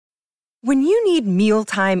When you need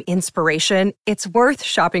mealtime inspiration, it's worth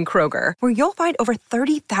shopping Kroger, where you'll find over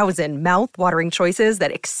 30,000 mouth-watering choices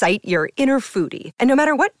that excite your inner foodie. And no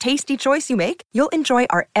matter what tasty choice you make, you'll enjoy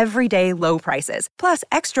our everyday low prices, plus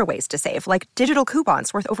extra ways to save, like digital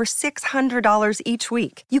coupons worth over $600 each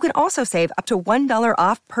week. You can also save up to $1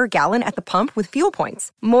 off per gallon at the pump with fuel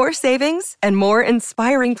points. More savings and more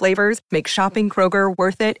inspiring flavors make shopping Kroger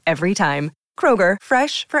worth it every time. Kroger,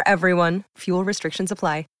 fresh for everyone. Fuel restrictions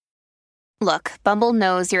apply. Look, Bumble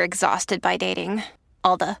knows you're exhausted by dating.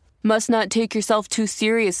 All the, must not take yourself too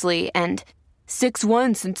seriously, and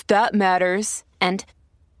 6'1" since that matters, and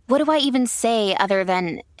what do I even say other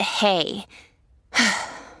than, hey?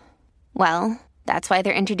 Well, that's why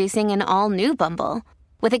they're introducing an all-new Bumble,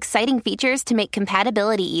 with exciting features to make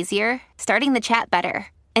compatibility easier, starting the chat better,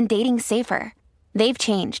 and dating safer. They've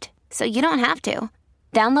changed, so you don't have to.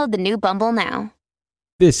 Download the new Bumble now.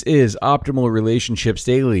 This is Optimal Relationships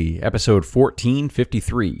Daily, episode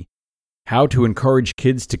 1453, How to Encourage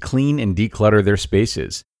Kids to Clean and Declutter Their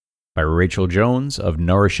Spaces, by Rachel Jones of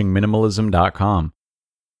NourishingMinimalism.com.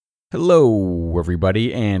 Hello,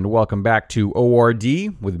 everybody, and welcome back to ORD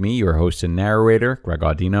with me, your host and narrator, Greg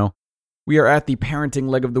Audino. We are at the parenting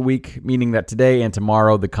leg of the week, meaning that today and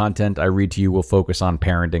tomorrow the content I read to you will focus on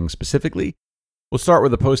parenting specifically. We'll start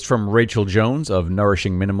with a post from Rachel Jones of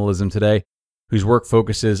Nourishing Minimalism today, whose work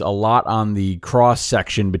focuses a lot on the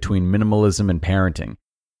cross-section between minimalism and parenting.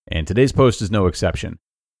 And today's post is no exception.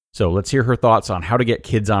 So let's hear her thoughts on how to get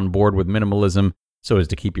kids on board with minimalism so as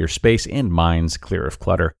to keep your space and minds clear of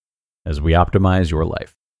clutter as we optimize your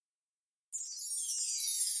life.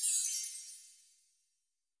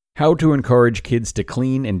 How to Encourage Kids to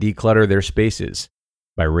Clean and Declutter Their Spaces,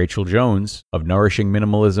 by Rachel Jones of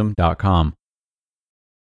NourishingMinimalism.com.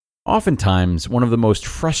 Oftentimes, one of the most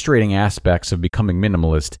frustrating aspects of becoming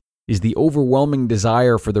minimalist is the overwhelming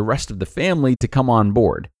desire for the rest of the family to come on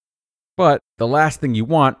board. But the last thing you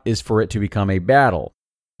want is for it to become a battle.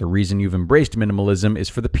 The reason you've embraced minimalism is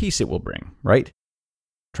for the peace it will bring, right?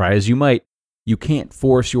 Try as you might, you can't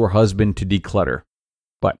force your husband to declutter.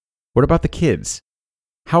 But what about the kids?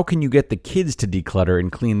 How can you get the kids to declutter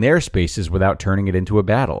and clean their spaces without turning it into a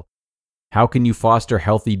battle? How can you foster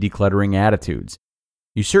healthy decluttering attitudes?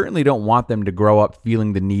 You certainly don't want them to grow up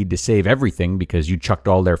feeling the need to save everything because you chucked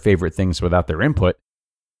all their favorite things without their input.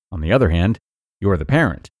 On the other hand, you're the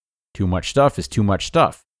parent. Too much stuff is too much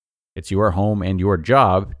stuff. It's your home and your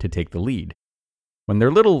job to take the lead. When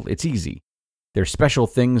they're little, it's easy. Their special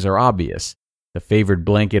things are obvious. The favored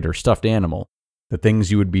blanket or stuffed animal. The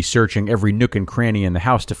things you would be searching every nook and cranny in the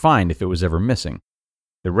house to find if it was ever missing.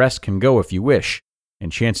 The rest can go if you wish,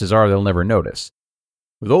 and chances are they'll never notice.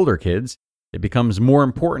 With older kids, it becomes more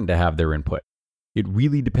important to have their input. It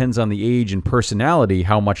really depends on the age and personality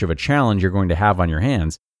how much of a challenge you're going to have on your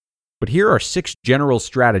hands. But here are 6 general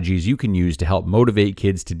strategies you can use to help motivate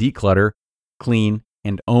kids to declutter, clean,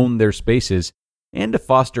 and own their spaces, and to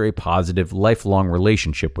foster a positive, lifelong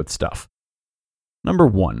relationship with stuff. Number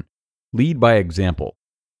 1, lead by example.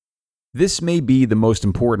 This may be the most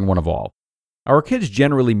important one of all. Our kids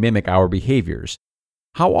generally mimic our behaviors.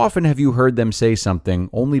 How often have you heard them say something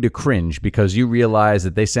only to cringe because you realize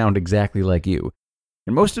that they sound exactly like you?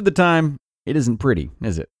 And most of the time, it isn't pretty,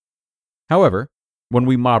 is it? However, when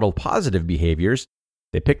we model positive behaviors,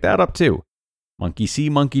 they pick that up too. Monkey see,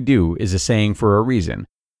 monkey do is a saying for a reason.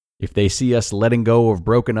 If they see us letting go of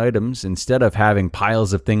broken items instead of having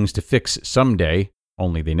piles of things to fix someday,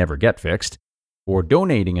 only they never get fixed, or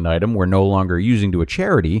donating an item we're no longer using to a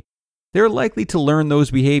charity, they're likely to learn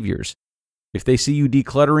those behaviors. If they see you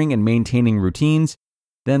decluttering and maintaining routines,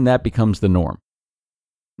 then that becomes the norm.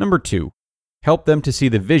 Number 2, help them to see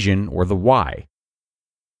the vision or the why.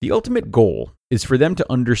 The ultimate goal is for them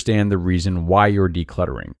to understand the reason why you're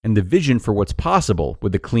decluttering and the vision for what's possible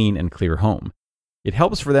with a clean and clear home. It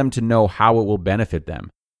helps for them to know how it will benefit them.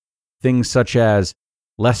 Things such as,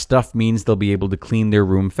 less stuff means they'll be able to clean their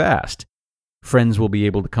room fast. Friends will be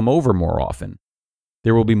able to come over more often.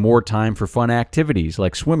 There will be more time for fun activities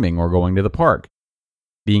like swimming or going to the park.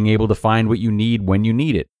 Being able to find what you need when you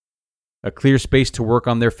need it. A clear space to work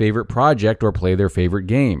on their favorite project or play their favorite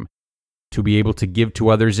game. To be able to give to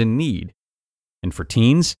others in need. And for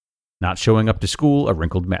teens, not showing up to school a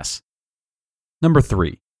wrinkled mess. Number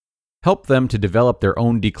 3, help them to develop their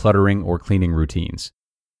own decluttering or cleaning routines.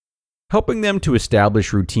 Helping them to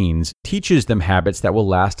establish routines teaches them habits that will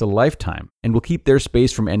last a lifetime and will keep their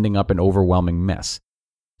space from ending up an overwhelming mess.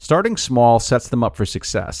 Starting small sets them up for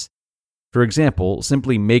success. For example,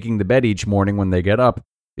 simply making the bed each morning when they get up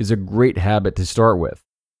is a great habit to start with.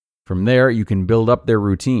 From there, you can build up their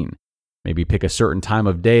routine. Maybe pick a certain time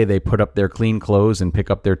of day they put up their clean clothes and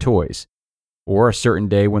pick up their toys. Or a certain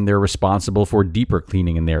day when they're responsible for deeper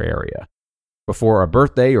cleaning in their area. Before a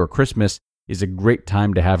birthday or Christmas is a great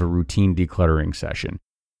time to have a routine decluttering session.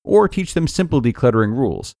 Or teach them simple decluttering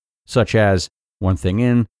rules, such as 1 thing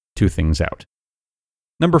in, 2 things out.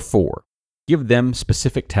 Number 4, give them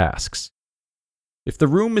specific tasks. If the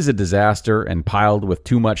room is a disaster and piled with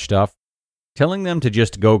too much stuff, telling them to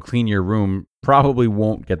just go clean your room probably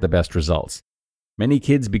won't get the best results. Many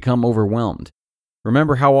kids become overwhelmed.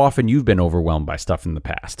 Remember how often you've been overwhelmed by stuff in the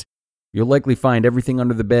past. You'll likely find everything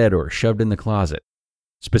under the bed or shoved in the closet.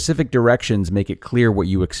 Specific directions make it clear what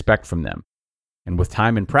you expect from them. And with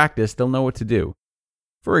time and practice, they'll know what to do.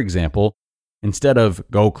 For example, instead of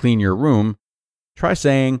go clean your room, try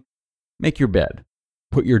saying, make your bed,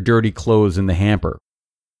 put your dirty clothes in the hamper,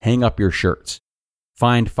 hang up your shirts,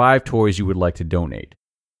 find 5 toys you would like to donate,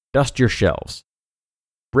 dust your shelves.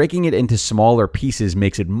 Breaking it into smaller pieces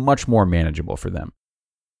makes it much more manageable for them.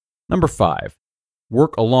 Number 5,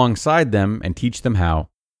 work alongside them and teach them how.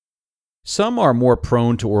 Some are more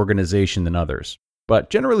prone to organization than others, but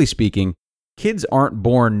generally speaking, kids aren't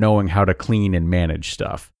born knowing how to clean and manage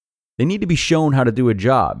stuff. They need to be shown how to do a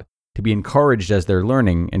job, to be encouraged as they're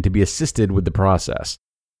learning, and to be assisted with the process.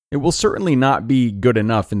 It will certainly not be good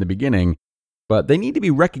enough in the beginning, but they need to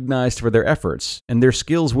be recognized for their efforts, and their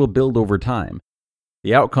skills will build over time.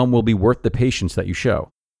 The outcome will be worth the patience that you show.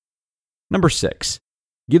 Number 6,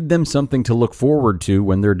 give them something to look forward to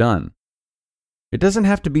when they're done. It doesn't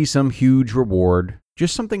have to be some huge reward,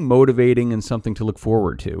 just something motivating and something to look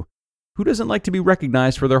forward to. Who doesn't like to be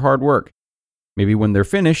recognized for their hard work? Maybe when they're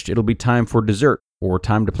finished, it'll be time for dessert or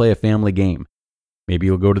time to play a family game. Maybe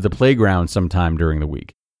you'll go to the playground sometime during the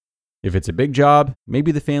week. If it's a big job,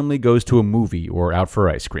 maybe the family goes to a movie or out for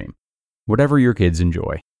ice cream. Whatever your kids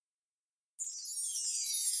enjoy.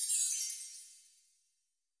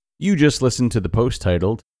 You just listened to the post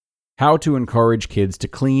titled, How to Encourage Kids to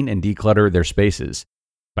Clean and Declutter Their Spaces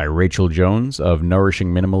by Rachel Jones of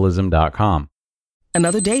NourishingMinimalism.com.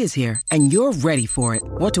 Another day is here, and you're ready for it.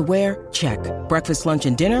 What to wear? Check. Breakfast, lunch,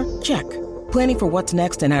 and dinner? Check. Planning for what's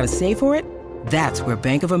next and how to save for it? That's where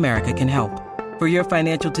Bank of America can help. For your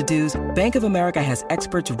financial to-dos, Bank of America has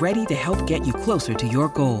experts ready to help get you closer to your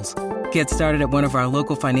goals. Get started at one of our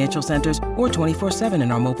local financial centers or 24/7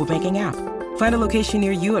 in our mobile banking app. Find a location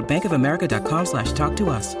near you at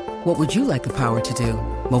bankofamerica.com/talktous. What would you like the power to do?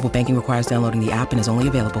 Mobile banking requires downloading the app and is only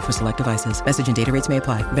available for select devices. Message and data rates may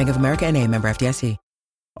apply. Bank of America N.A., member FDIC.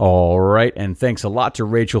 All right, and thanks a lot to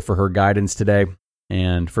Rachel for her guidance today.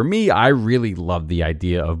 And for me, I really love the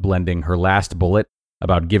idea of blending her last bullet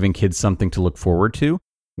about giving kids something to look forward to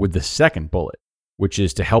with the second bullet, which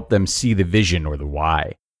is to help them see the vision or the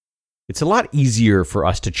why. It's a lot easier for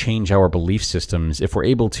us to change our belief systems if we're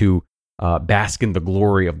able to bask in the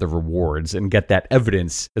glory of the rewards and get that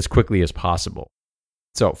evidence as quickly as possible.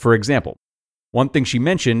 So, for example, one thing she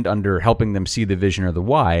mentioned under helping them see the vision or the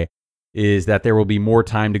why is that there will be more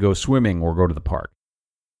time to go swimming or go to the park.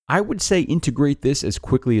 I would say integrate this as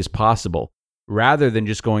quickly as possible, rather than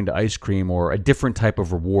just going to ice cream or a different type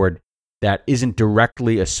of reward that isn't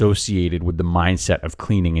directly associated with the mindset of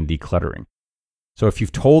cleaning and decluttering. So if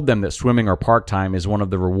you've told them that swimming or park time is one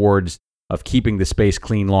of the rewards of keeping the space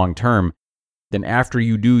clean long term, then after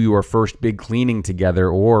you do your first big cleaning together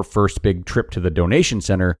or first big trip to the donation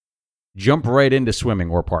center, jump right into swimming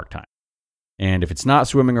or park time. And if it's not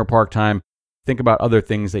swimming or park time, think about other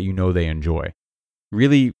things that you know they enjoy.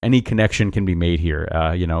 Really, any connection can be made here,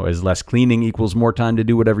 as less cleaning equals more time to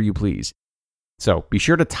do whatever you please. So be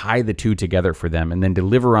sure to tie the two together for them and then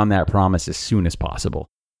deliver on that promise as soon as possible.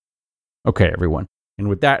 Okay, everyone. And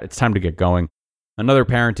with that, it's time to get going. Another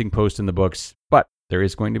parenting post in the books, but there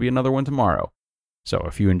is going to be another one tomorrow. So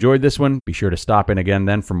if you enjoyed this one, be sure to stop in again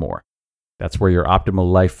then for more. That's where your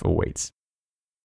optimal life awaits.